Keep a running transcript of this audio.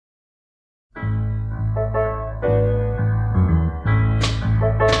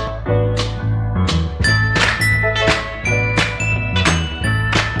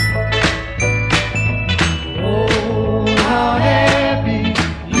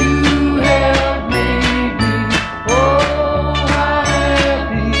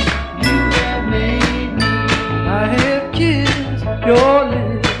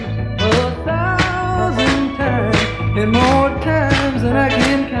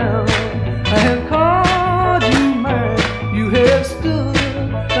I have called you mine. You have stood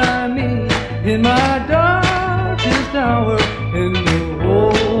by me in my darkest hour. And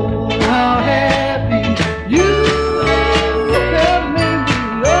oh, how happy you have made me.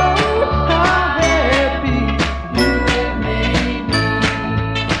 Oh, how happy you have made me.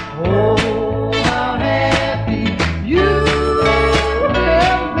 Oh, how happy you have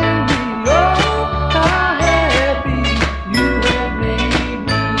made me. Oh, how happy you have made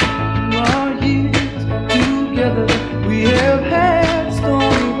me. Through our years together, we have had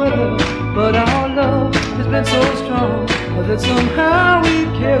stormy weather, but our love has been so strong that somehow we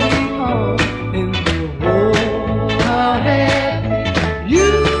carry on. And oh, how happy you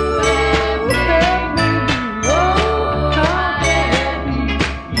have made me. Oh, how happy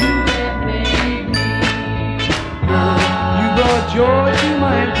you have made me. You brought joy to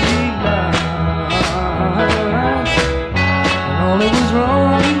my empty life, and all that was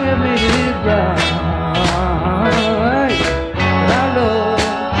wrong, you have made it right.